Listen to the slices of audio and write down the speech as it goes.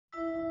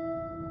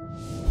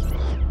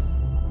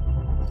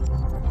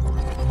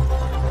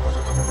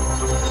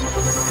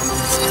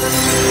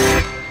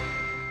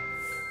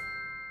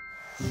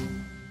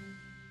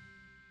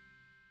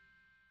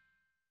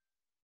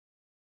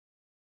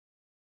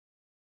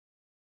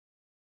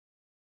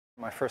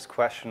My first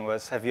question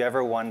was, have you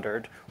ever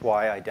wondered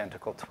why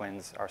identical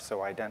twins are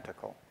so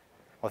identical?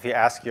 Well, if you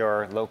ask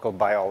your local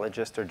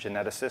biologist or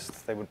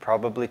geneticist, they would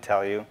probably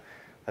tell you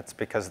that's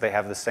because they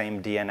have the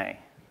same DNA,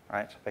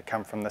 right? They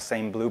come from the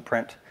same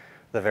blueprint,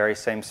 the very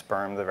same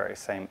sperm, the very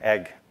same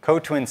egg.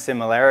 Co-twin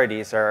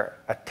similarities are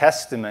a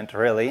testament,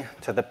 really,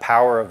 to the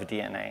power of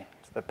DNA,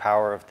 to the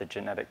power of the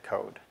genetic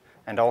code,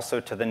 and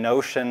also to the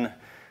notion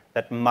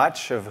that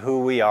much of who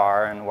we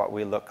are and what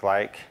we look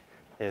like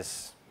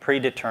is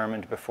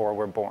predetermined before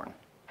we're born.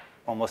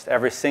 Almost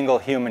every single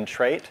human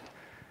trait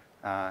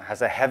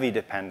has a heavy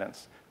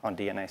dependence on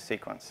DNA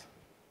sequence.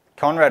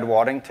 Conrad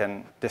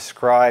Waddington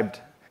described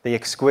the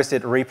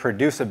exquisite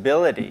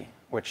reproducibility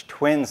which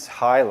twins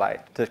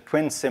highlight. The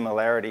twin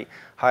similarity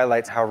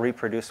highlights how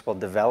reproducible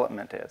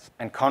development is.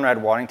 And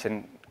Conrad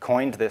Waddington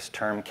coined this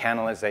term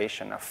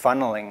canalization, a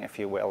funneling, if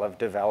you will, of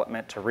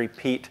development to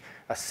repeat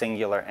a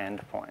singular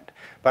endpoint.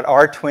 But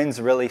are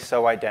twins really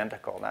so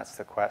identical? That's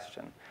the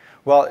question.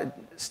 Well,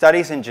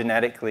 studies in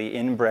genetically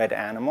inbred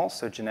animals,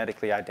 so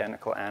genetically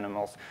identical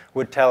animals,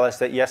 would tell us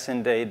that yes,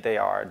 indeed they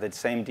are. The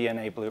same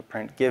DNA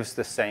blueprint gives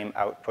the same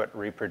output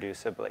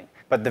reproducibly.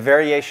 But the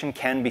variation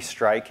can be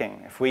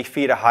striking. If we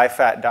feed a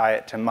high-fat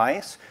diet to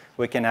mice,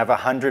 we can have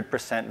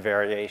 100%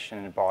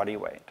 variation in body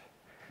weight.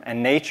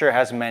 And nature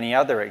has many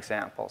other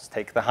examples.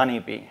 Take the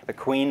honeybee, the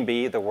queen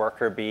bee, the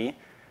worker bee,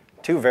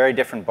 two very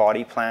different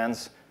body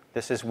plans.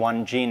 This is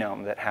one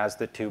genome that has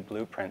the two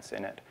blueprints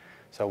in it.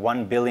 So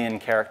 1 billion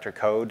character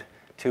code,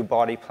 two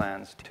body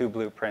plans, two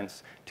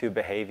blueprints, two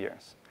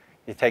behaviors.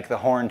 You take the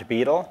horned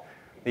beetle.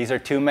 These are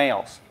two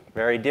males,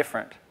 very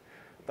different.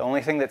 The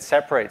only thing that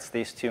separates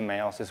these two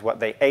males is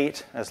what they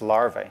ate as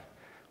larvae.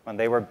 When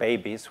they were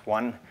babies,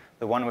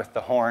 the one with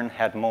the horn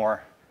had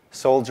more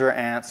soldier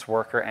ants,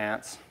 worker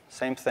ants.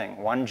 Same thing,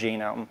 one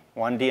genome,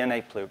 one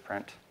DNA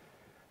blueprint,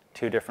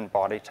 two different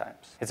body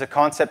types. It's a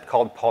concept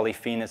called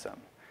polyphenism.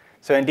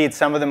 So indeed,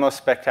 some of the most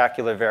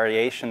spectacular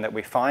variation that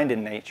we find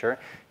in nature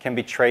can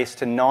be traced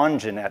to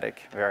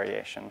non-genetic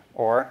variation,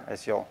 or,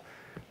 as you'll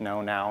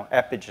know now,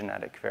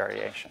 epigenetic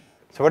variation.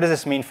 So what does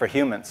this mean for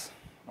humans?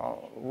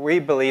 Well, we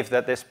believe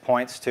that this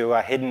points to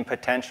a hidden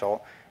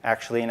potential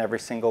actually in every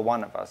single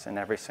one of us, in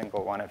every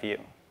single one of you.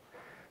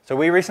 So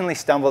we recently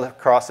stumbled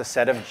across a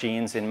set of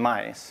genes in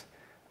mice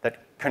that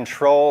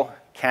control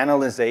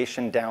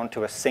canalization down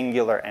to a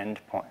singular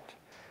endpoint.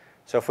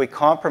 So if we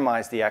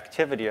compromise the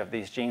activity of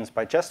these genes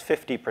by just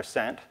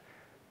 50%,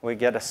 we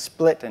get a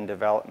split in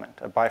development,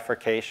 a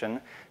bifurcation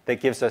that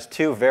gives us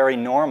two very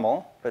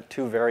normal but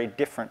two very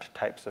different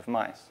types of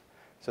mice.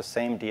 So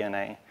same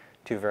DNA,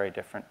 two very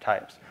different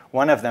types.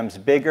 One of them's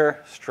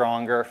bigger,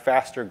 stronger,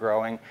 faster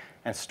growing,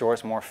 and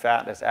stores more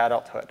fat as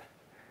adulthood.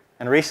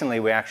 And recently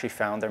we actually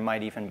found there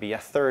might even be a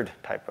third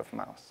type of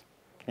mouse.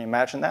 Can you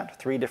imagine that?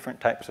 3 different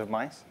types of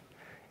mice?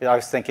 I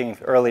was thinking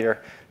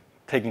earlier,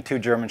 taking 2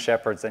 German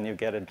Shepherds and you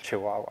get a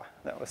Chihuahua.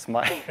 That was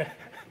my...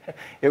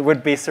 It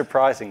would be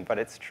surprising, but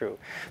it's true.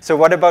 So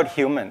what about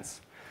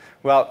humans?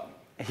 Well,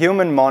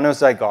 human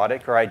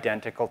monozygotic or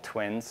identical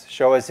twins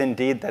show us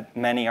indeed that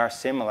many are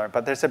similar,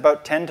 but there's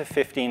about 10 to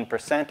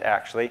 15%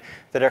 actually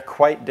that are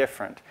quite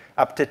different,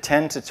 up to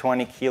 10 to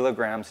 20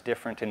 kilograms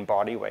different in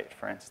body weight,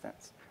 for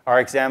instance. Our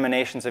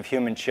examinations of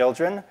human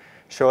children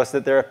show us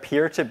that there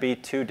appear to be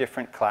 2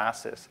 different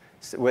classes,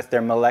 with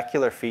their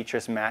molecular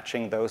features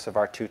matching those of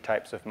our 2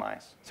 types of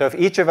mice. So if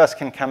each of us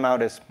can come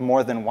out as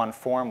more than one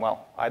form,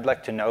 well, I'd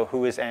like to know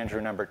who is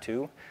Andrew number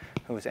 2,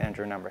 who is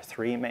Andrew number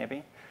 3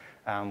 maybe.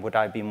 Would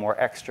I be more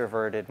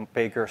extroverted,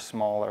 bigger,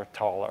 smaller,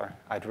 taller?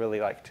 I'd really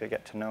like to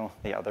get to know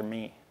the other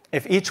me.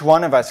 If each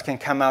one of us can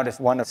come out as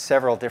one of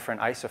several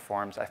different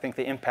isoforms, I think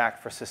the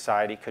impact for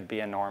society could be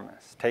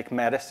enormous. Take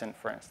medicine,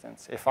 for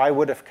instance. If I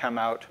would have come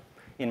out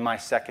in my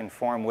second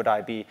form, would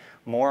I be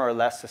more or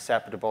less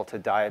susceptible to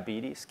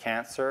diabetes,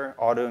 cancer,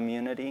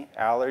 autoimmunity,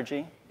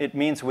 allergy? It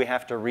means we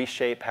have to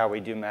reshape how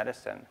we do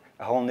medicine,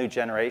 a whole new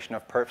generation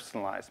of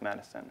personalized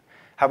medicine.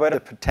 How about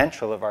the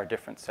potential of our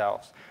different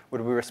selves?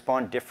 Would we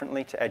respond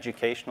differently to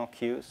educational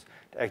cues,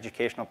 to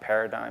educational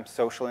paradigms,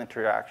 social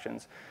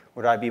interactions?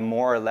 Would I be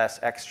more or less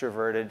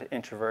extroverted,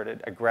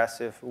 introverted,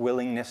 aggressive,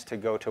 willingness to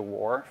go to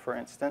war, for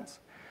instance?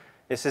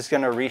 This is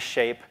going to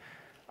reshape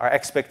our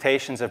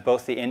expectations of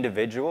both the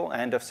individual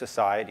and of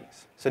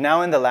societies. So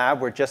now in the lab,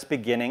 we're just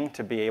beginning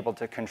to be able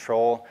to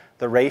control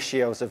the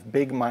ratios of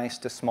big mice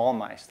to small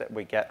mice that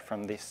we get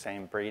from these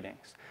same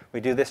breedings. We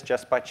do this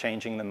just by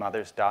changing the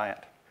mother's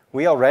diet.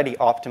 We already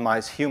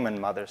optimize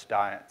human mothers'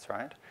 diets,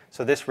 right?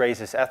 So this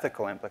raises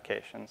ethical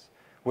implications.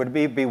 Would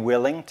we be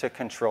willing to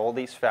control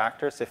these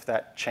factors if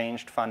that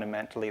changed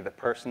fundamentally the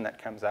person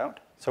that comes out?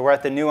 So we're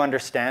at the new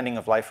understanding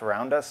of life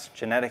around us.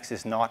 Genetics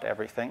is not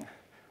everything.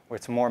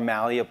 It's more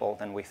malleable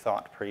than we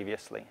thought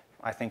previously.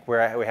 I think we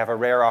have a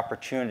rare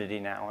opportunity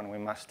now, and we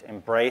must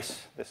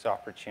embrace this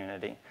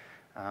opportunity.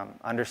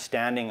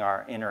 Understanding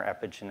our inner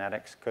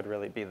epigenetics could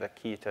really be the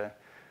key to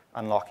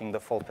unlocking the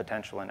full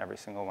potential in every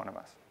single one of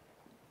us.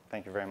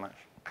 Thank you very much.